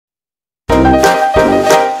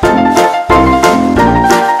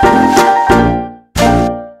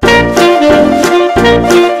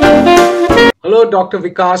Hello, Dr.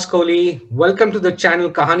 Vikas Kohli. Welcome to the channel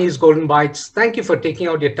Kahanis Golden Bytes. Thank you for taking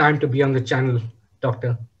out your time to be on the channel,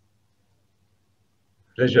 Doctor.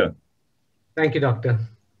 Pleasure. Thank you, Doctor.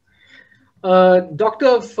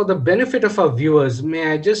 Doctor, for the benefit of our viewers,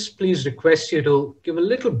 may I just please request you to give a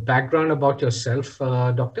little background about yourself,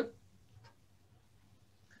 Doctor?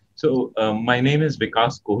 So my name is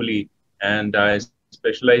Vikas Kohli, and I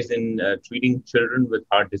specialize in treating children with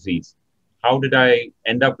heart disease. How did I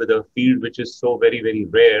end up with a field which is so very, very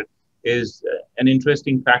rare is an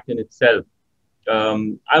interesting fact in itself.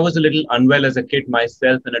 I was a little unwell as a kid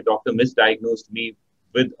myself, and a doctor misdiagnosed me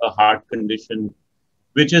with a heart condition,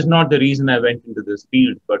 which is not the reason I went into this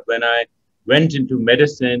field. But when I went into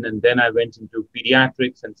medicine and then I went into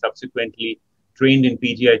pediatrics and subsequently trained in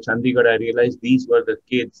PGI Chandigarh, I realized these were the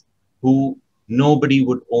kids who nobody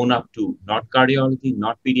would own up to, not cardiology,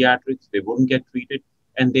 not pediatrics. They wouldn't get treated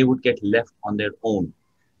and they would get left on their own.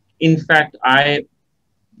 In fact, I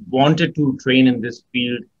wanted to train in this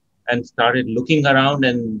field and started looking around,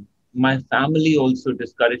 and my family also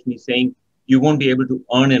discouraged me, saying, you won't be able to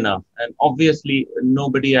earn enough. And obviously,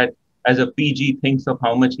 nobody as a PG thinks of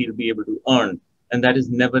how much he'll be able to earn. And that is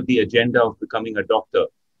never the agenda of becoming a doctor.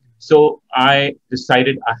 So I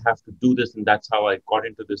decided I have to do this, and that's how I got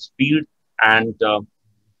into this field. And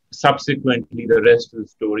subsequently, the rest of the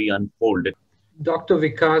story unfolded. Dr.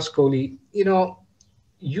 Vikas Kohli,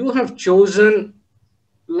 you have chosen,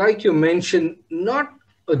 like you mentioned, not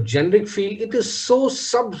a generic field. It is so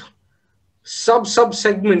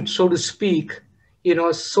sub-segment, so to speak,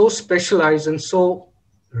 so specialized and so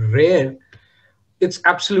rare. It's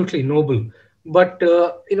absolutely noble. But,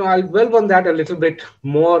 I'll delve on that a little bit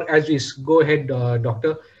more as we go ahead,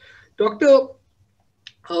 Doctor. Doctor,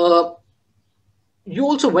 you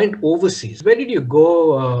also went overseas. Where did you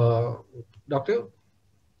go, Doctor?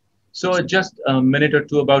 So just a minute or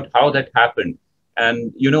two about how that happened.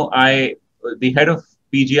 And, the head of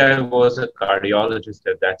PGI was a cardiologist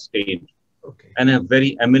at that stage. Okay. And a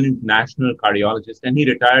very eminent national cardiologist. And he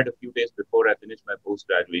retired a few days before I finished my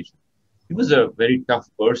post-graduation. He was a very tough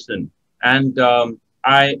person. And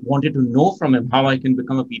I wanted to know from him how I can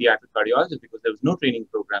become a pediatric cardiologist, because there was no training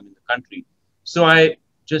program in the country. So I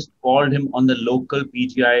just called him on the local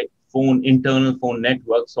PGI internal phone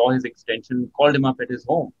network, saw his extension, called him up at his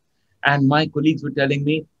home. And my colleagues were telling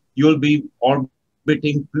me, you'll be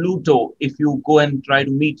orbiting Pluto if you go and try to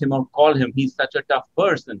meet him or call him. He's such a tough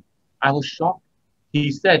person. I was shocked.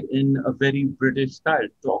 He said in a very British style,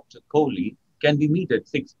 Dr. Kohli, can we meet at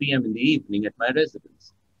 6 p.m. in the evening at my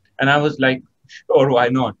residence? And I was like, sure, why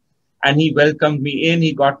not? And he welcomed me in.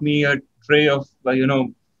 He got me a tray of,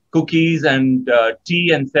 cookies and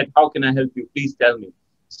tea and said, how can I help you? Please tell me.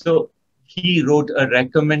 So he wrote a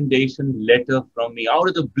recommendation letter from me out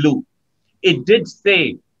of the blue. It did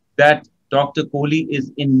say that Dr. Kohli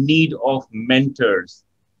is in need of mentors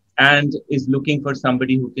and is looking for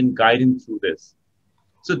somebody who can guide him through this.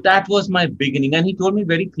 So that was my beginning. And he told me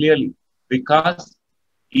very clearly, because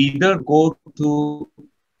either go to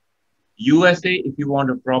USA if you want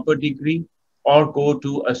a proper degree, or go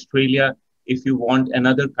to Australia if you want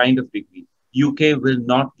another kind of degree. UK will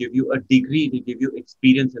not give you a degree, it will give you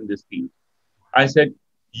experience in this field. I said,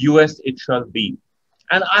 US it shall be.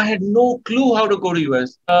 And I had no clue how to go to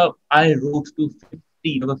US. I wrote to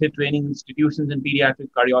 50 training institutions in pediatric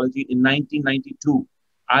cardiology in 1992.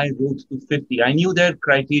 I wrote to 50. I knew their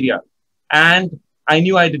criteria, and I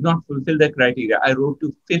knew I did not fulfill their criteria. I wrote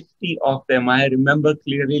to 50 of them. I remember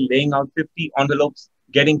clearly laying out 50 envelopes,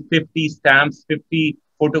 getting 50 stamps, 50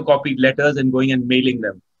 photocopied letters, and going and mailing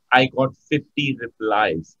them. I got 50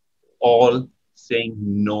 replies, all saying,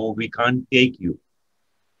 no, we can't take you.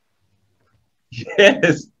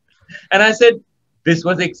 Yes. And I said, this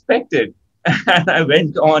was expected. And I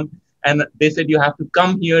went on, and they said, you have to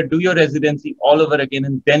come here, do your residency all over again,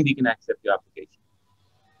 and then we can accept your application.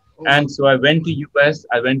 Oh. And so I went to US,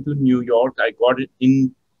 I went to New York, I got it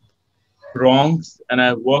in Bronx, and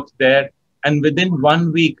I worked there. And within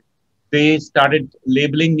 1 week, they started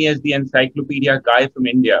labeling me as the encyclopedia guy from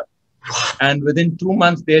India. And within 2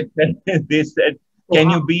 months, they said, can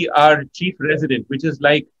you be our chief resident, which is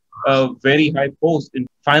like a very high post. And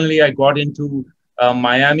finally, I got into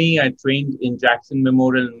Miami. I trained in Jackson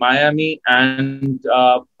Memorial in Miami, and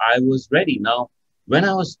I was ready. Now, when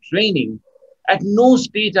I was training, at no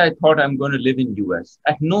stage I thought I'm going to live in US.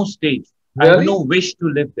 At no stage. Really? I have no wish to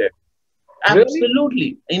live there.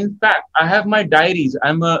 Absolutely. Really? In fact, I have my diaries.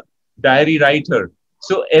 I'm a diary writer.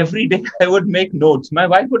 So every day I would make notes. My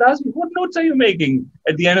wife would ask me, what notes are you making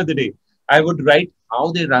at the end of the day? I would write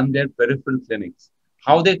how they run their peripheral clinics,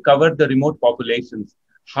 how they cover the remote populations,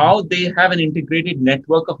 how they have an integrated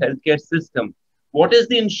network of healthcare system, what is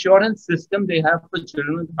the insurance system they have for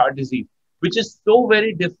children with heart disease, which is so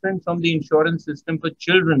very different from the insurance system for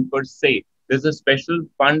children per se. There's a special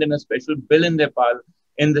fund and a special bill in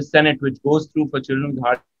in the Senate which goes through for children with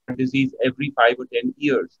heart disease every 5 or 10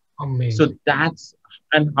 years. So Amazing. that's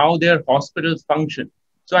and how their hospitals function.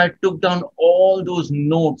 So I took down all those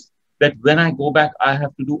notes that when I go back, I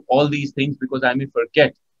have to do all these things because I may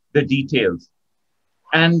forget the details.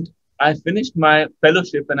 And I finished my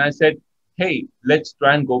fellowship and I said, hey, let's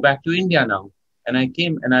try and go back to India now. And I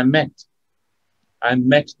came and I met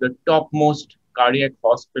the topmost cardiac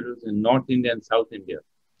hospitals in North India and South India.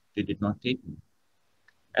 They did not take me.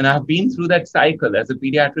 And I've been through that cycle. As a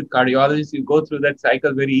pediatric cardiologist, you go through that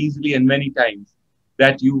cycle very easily and many times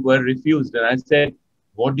that you were refused. And I said,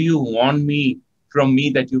 what do you want from me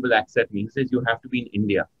that you will accept me? He says, you have to be in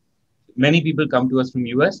India. Many people come to us from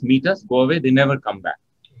US, meet us, go away, they never come back.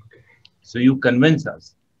 So you convince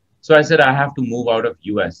us. So I said, I have to move out of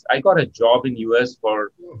US. I got a job in US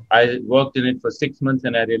I worked in it for 6 months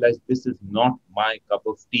and I realized this is not my cup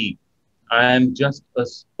of tea. I am just a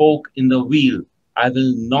spoke in the wheel. I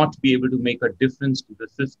will not be able to make a difference to the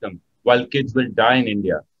system while kids will die in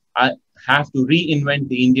India. I have to reinvent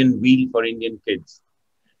the Indian wheel for Indian kids.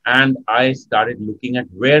 And I started looking at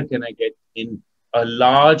where can I get in a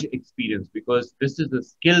large experience because this is a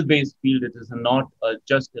skill-based field. It is not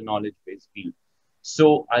just a knowledge-based field.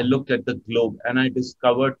 So I looked at the globe and I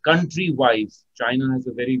discovered country-wise, China has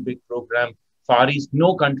a very big program. Far East,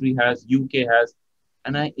 no country has, UK has.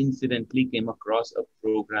 And I incidentally came across a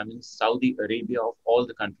program in Saudi Arabia of all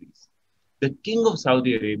the countries. The king of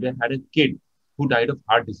Saudi Arabia had a kid who died of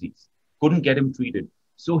heart disease, couldn't get him treated.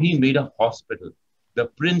 So he made a hospital, the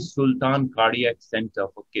Prince Sultan Cardiac Center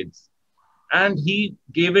for kids. And he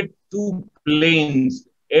gave it 2 planes,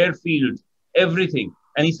 airfields, everything.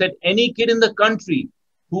 And he said, any kid in the country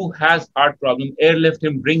who has heart problem, airlift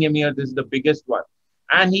him, bring him here. This is the biggest one.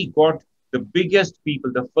 And he got the biggest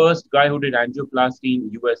people, the first guy who did angioplasty in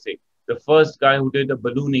USA, the first guy who did a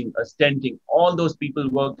ballooning, a stenting, all those people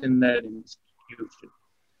worked in that institution.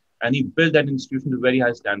 And he built that institution to very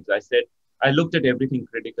high standards. I looked at everything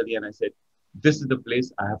critically and I said, this is the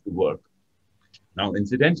place I have to work. Now,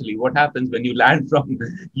 incidentally, what happens when you land from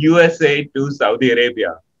USA to Saudi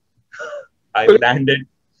Arabia? I landed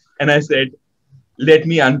and I said, let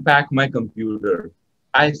me unpack my computer.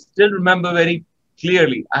 I still remember very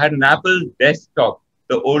clearly, I had an Apple desktop,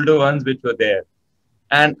 the older ones which were there.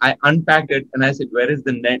 And I unpacked it and I said, where is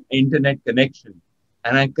the internet connection?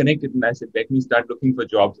 And I connected and I said, let me start looking for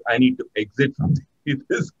jobs. I need to exit from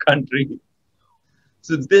this country.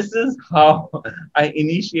 So this is how I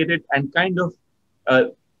initiated and kind of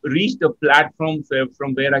reached a platform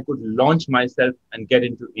from where I could launch myself and get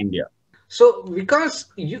into India. So, Vikas,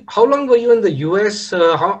 how long were you in the US?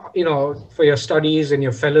 For your studies and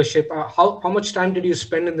your fellowship? How much time did you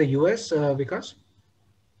spend in the US, Vikas?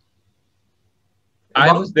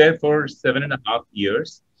 I was there for 7.5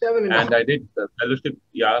 years, 7.5. and I did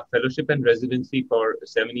fellowship and residency for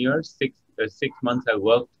 7 years. 6 months I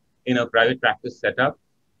worked in a private practice setup.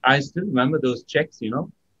 I still remember those checks.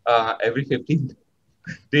 Every 15th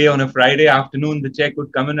day on a Friday afternoon, the check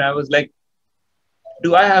would come in. And I was like,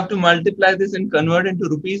 do I have to multiply this and convert into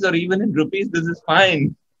rupees, or even in rupees? This is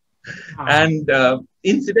fine. And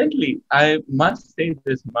incidentally, I must say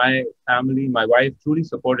this, my family, my wife truly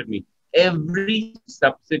supported me. Every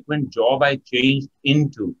subsequent job I changed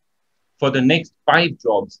into, for the next 5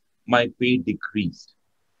 jobs, my pay decreased.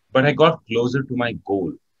 But I got closer to my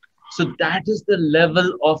goal. So that is the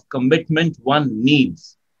level of commitment one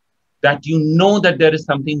needs, that you know that there is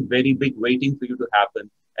something very big waiting for you to happen.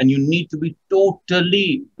 And you need to be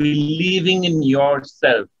totally believing in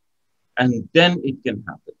yourself, and then it can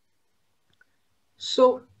happen.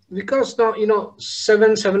 So, because now,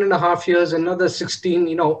 7.5 years, another 16,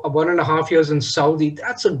 1.5 years in Saudi,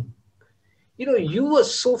 you were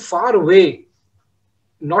so far away,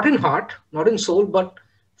 not in heart, not in soul, but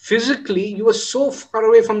physically, you were so far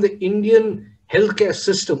away from the Indian healthcare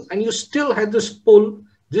system, and you still had this pull,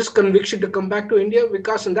 this conviction to come back to India,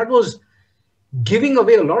 Vikas, and that was giving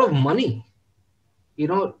away a lot of money,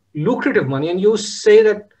 lucrative money. And you say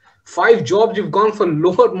that 5 jobs you've gone for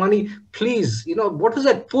lower money. Please, what is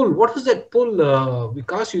that pull? What is that pull,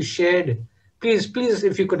 Vikas, you shared? Please,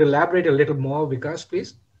 if you could elaborate a little more, Vikas,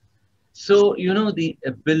 please. So, the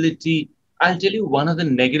ability, I'll tell you one of the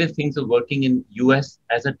negative things of working in US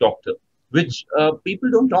as a doctor, which people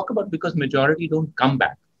don't talk about because majority don't come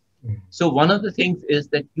back. So one of the things is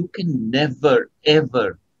that you can never,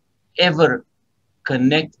 ever, ever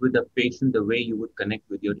connect with a patient the way you would connect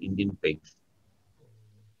with your Indian patient.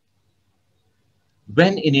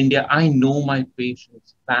 When in India, I know my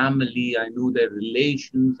patient's family, I know their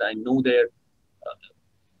relations, I know their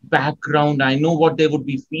background, I know what they would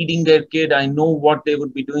be feeding their kid, I know what they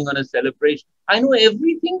would be doing on a celebration, I know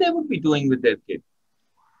everything they would be doing with their kid.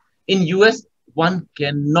 In US, one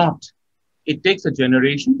cannot. It takes a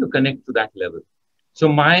generation to connect to that level. So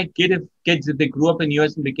my kids, if they grew up in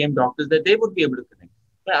US and became doctors, that they would be able to connect.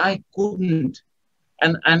 But I couldn't.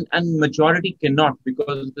 And majority cannot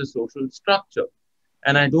because of the social structure.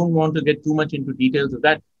 And I don't want to get too much into details of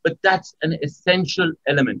that, but that's an essential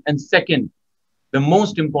element. And second, the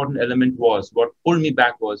most important element was what pulled me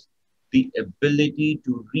back was the ability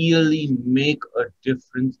to really make a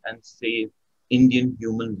difference and save Indian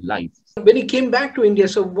human lives. When you came back to India,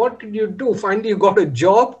 so what did you do? Finally, you got a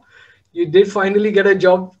job. You did finally get a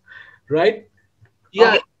job, right?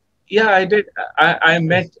 Yeah, yeah, I did. I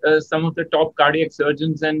met some of the top cardiac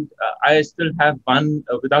surgeons, and I still have one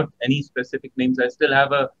without any specific names. I still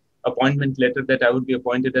have a appointment letter that I would be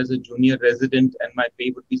appointed as a junior resident, and my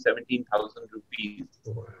pay would be 17,000 rupees.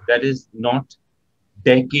 Wow. That is not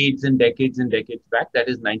decades and decades and decades back. That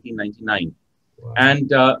is 1999. Wow. And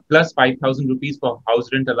plus 5,000 rupees for house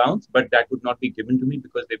rent allowance, but that would not be given to me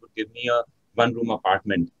because they would give me a one-room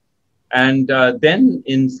apartment. And then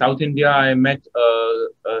in South India, I met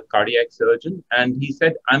a cardiac surgeon, and he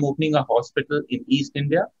said, I'm opening a hospital in East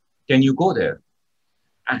India. Can you go there?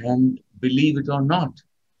 And believe it or not,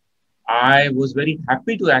 I was very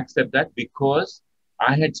happy to accept that because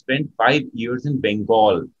I had spent 5 years in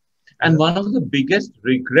Bengal. And one of the biggest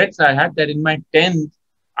regrets I had that in my 10th,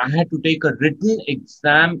 I had to take a written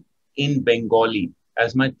exam in Bengali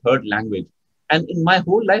as my third language. And in my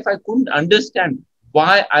whole life, I couldn't understand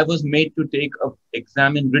why I was made to take an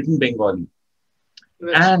exam in written Bengali.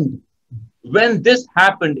 Yes. And when this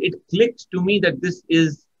happened, it clicked to me that this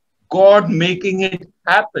is God making it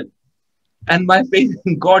happen. And my faith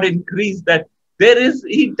in God increased that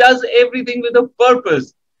He does everything with a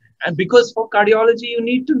purpose. And because for cardiology, you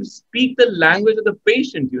need to speak the language of the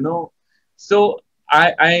patient, you know. So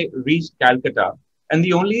I reached Calcutta, and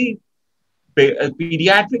the only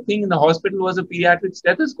pediatric thing in the hospital was a pediatric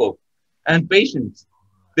stethoscope and patients.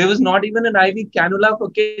 There was not even an IV cannula for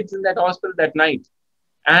kids in that hospital that night.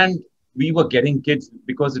 And we were getting kids,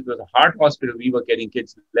 because it was a heart hospital, we were getting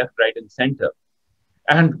kids left, right, and center.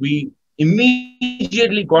 And we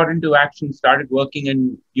immediately got into action, started working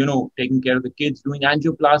and, taking care of the kids, doing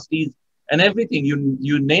angioplasties and everything.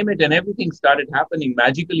 You name it, and everything started happening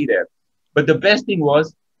magically there. But the best thing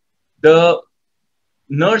was the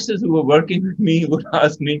nurses who were working with me would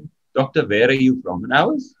ask me, Doctor, where are you from? And I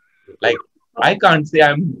was like, I can't say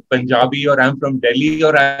I'm Punjabi or I'm from Delhi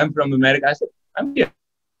or I'm from America. I said, I'm India.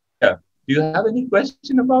 Do you have any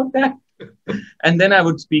question about that? And then I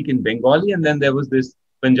would speak in Bengali. And then there was this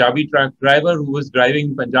Punjabi truck driver who was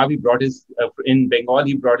driving Punjabi, brought his, in Bengal,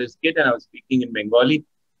 he brought his kid, and I was speaking in Bengali.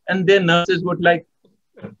 And then nurses would like,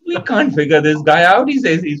 we can't figure this guy out. He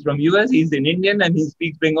says he's from US, he's an Indian, and he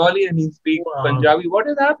speaks Bengali and he speaks Punjabi. What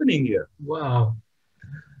is happening here? Wow.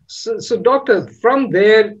 So doctor, from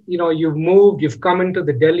there, you've moved, you've come into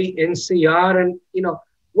the Delhi NCR, and,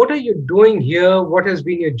 what are you doing here? What has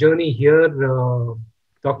been your journey here,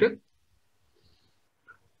 doctor?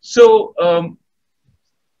 So,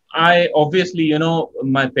 I obviously,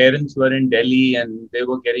 my parents were in Delhi and they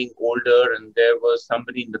were getting older, and there was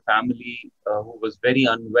somebody in the family who was very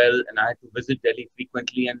unwell, and I had to visit Delhi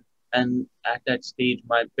frequently. And at that stage,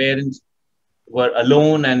 my parents were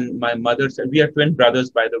alone, and my mother said, we are twin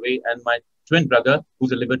brothers, by the way, and my twin brother,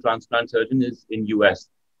 who's a liver transplant surgeon, is in US.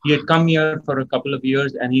 He had come here for a couple of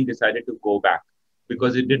years and he decided to go back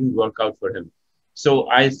because it didn't work out for him. So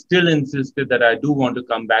I still insisted that I do want to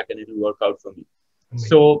come back and it'll work out for me.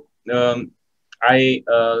 So my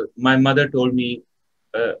mother told me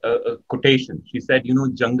a quotation. She said,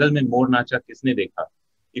 jungle mein mor nacha kisne dekha?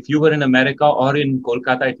 If you were in America or in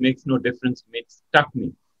Kolkata, it makes no difference. It struck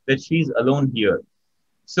me that she's alone here.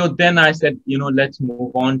 So then I said, let's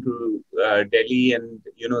move on to Delhi. And,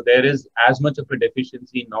 there is as much of a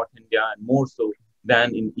deficiency in North India, and more so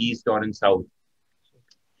than in East or in South.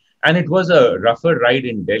 And it was a rougher ride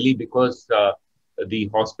in Delhi because the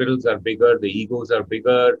hospitals are bigger, the egos are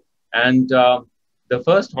bigger. And the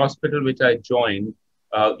first hospital which I joined,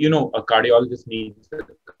 a cardiologist needs a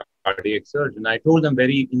cardiac surgeon. I told them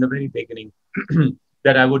in the very beginning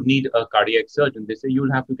that I would need a cardiac surgeon. They say,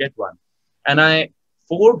 you'll have to get one. And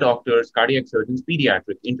 4 doctors, cardiac surgeons,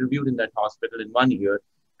 pediatric, interviewed in that hospital in 1 year,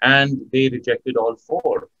 and they rejected all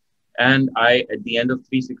 4. And I, at the end of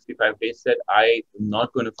 365 days, said, I am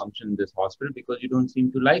not going to function in this hospital because you don't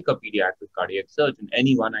seem to like a pediatric cardiac surgeon,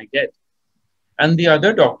 anyone I get. And the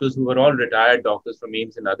other doctors who were all retired doctors from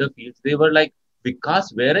AIMS and other fields, they were like, Vikas,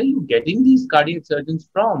 where are you getting these cardiac surgeons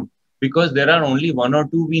from? Because there are only one or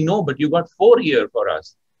two we know, but you got four here for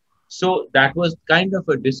us. So that was kind of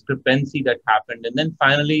a discrepancy that happened. And then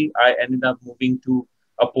finally, I ended up moving to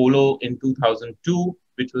Apollo in 2002,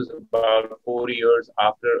 which was about 4 years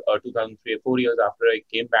after, 2003, 4 years after I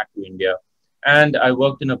came back to India. And I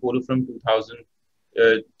worked in Apollo from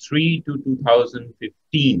 2003 to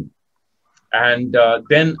 2015. And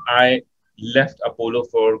then I left Apollo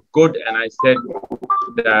for good, and I said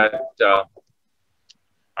that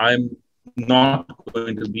I'm not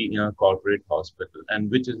going to be in a corporate hospital,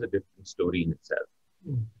 and which is a different story in itself.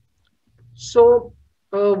 So,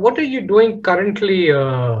 what are you doing currently,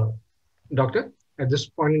 doctor, at this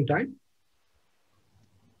point in time?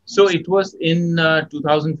 So it was in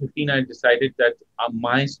 2015, I decided that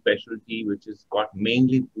my specialty, which has got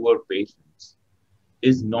mainly poor patients,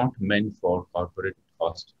 is not meant for corporate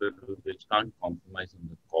hospitals, which can't compromise on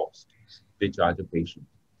the cost they charge a patient.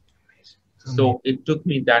 So it took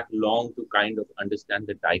me that long to kind of understand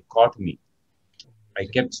the dichotomy. I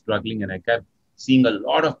kept struggling and I kept seeing a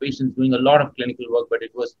lot of patients, doing a lot of clinical work, but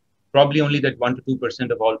it was probably only that 1 to 2%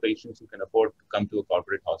 of all patients who can afford to come to a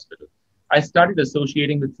corporate hospital. I started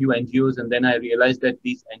associating with few NGOs, and then I realized that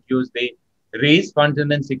these NGOs, they raise funds, and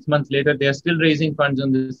then 6 months later, they're still raising funds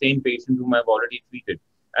on the same patient whom I've already treated.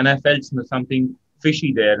 And I felt something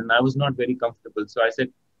fishy there, and I was not very comfortable. So I said,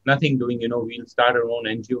 nothing doing, we'll start our own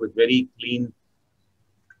NGO with very clean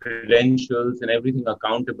credentials and everything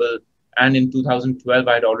accountable. And in 2012,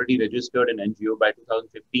 I had already registered an NGO. By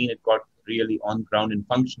 2015, it got really on ground and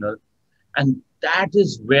functional. And that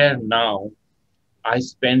is where now I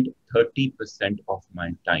spend 30% of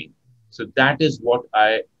my time. So that is what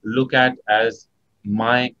I look at as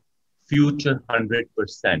my future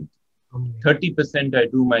 100%. 30% I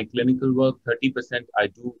do my clinical work, 30% I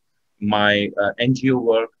do my NGO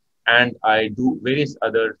work, and I do various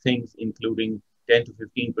other things, including 10 to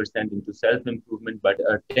 15% into self-improvement, but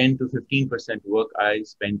 10 to 15% work I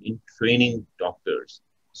spend in training doctors.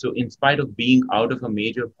 So in spite of being out of a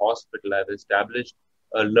major hospital, I've established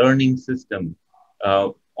a learning system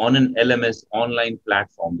on an LMS online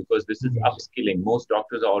platform, because this is upskilling. Most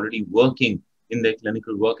doctors are already working in their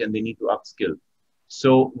clinical work and they need to upskill.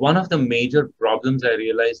 So one of the major problems I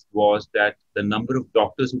realized was that the number of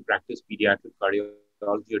doctors who practice pediatric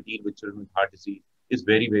cardiology or deal with children with heart disease is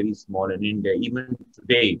very, very small in India. Even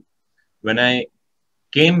today, when I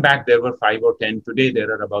came back, there were 5 or 10. Today, there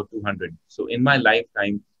are about 200. So in my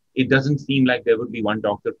lifetime, it doesn't seem like there would be one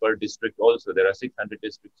doctor per district also. There are 600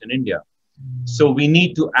 districts in India. So we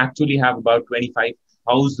need to actually have about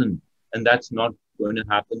 25,000, and that's not going to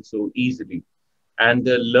happen so easily. And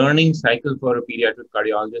the learning cycle for a pediatric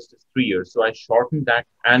cardiologist is 3 years. So I shortened that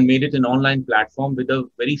and made it an online platform with a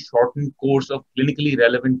very shortened course of clinically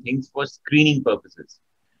relevant things for screening purposes.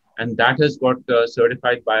 And that has got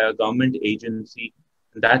certified by a government agency.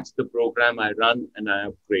 That's the program I run and I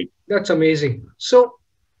upgrade. That's amazing. So,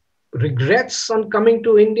 regrets on coming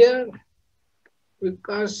to India?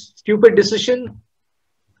 Because stupid decision?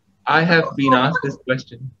 I have been asked this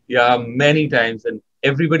question, many times. And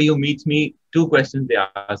everybody who meets me, two questions they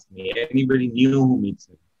ask me. Anybody new who meets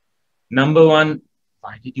me. Number one,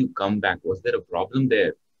 why did you come back? Was there a problem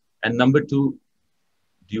there? And number two,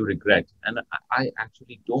 do you regret? And I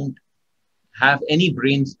actually don't have any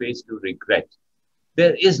brain space to regret.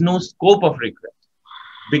 There is no scope of regret,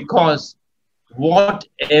 because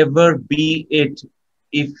whatever be it,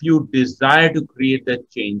 if you desire to create that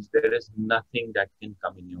change, there is nothing that can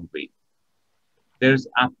come in your way. There's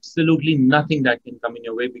absolutely nothing that can come in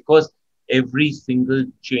your way, because every single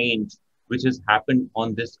change which has happened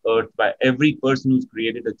on this earth by every person who's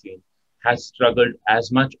created a change has struggled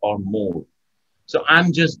as much or more. So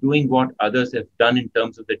I'm just doing what others have done in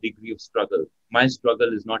terms of the degree of struggle. My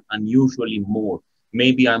struggle is not unusually more.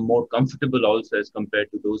 Maybe I'm more comfortable also as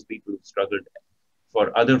compared to those people who struggled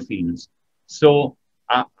for other fields. So,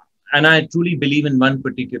 and I truly believe in one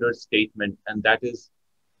particular statement, and that is,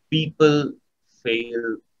 people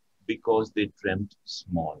fail because they dreamt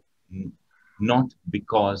small, not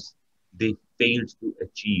because they failed to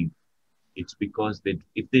achieve. It's because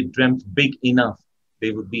if they dreamt big enough,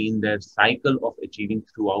 they would be in their cycle of achieving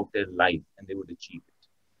throughout their life, and they would achieve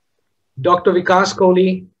it. Dr. Vikas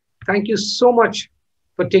Kohli, thank you so much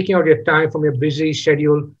for taking out your time from your busy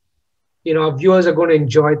schedule. Our viewers are going to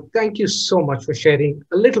enjoy it. Thank you so much for sharing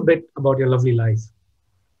a little bit about your lovely life.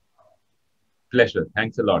 Pleasure.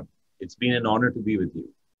 Thanks a lot. It's been an honor to be with you.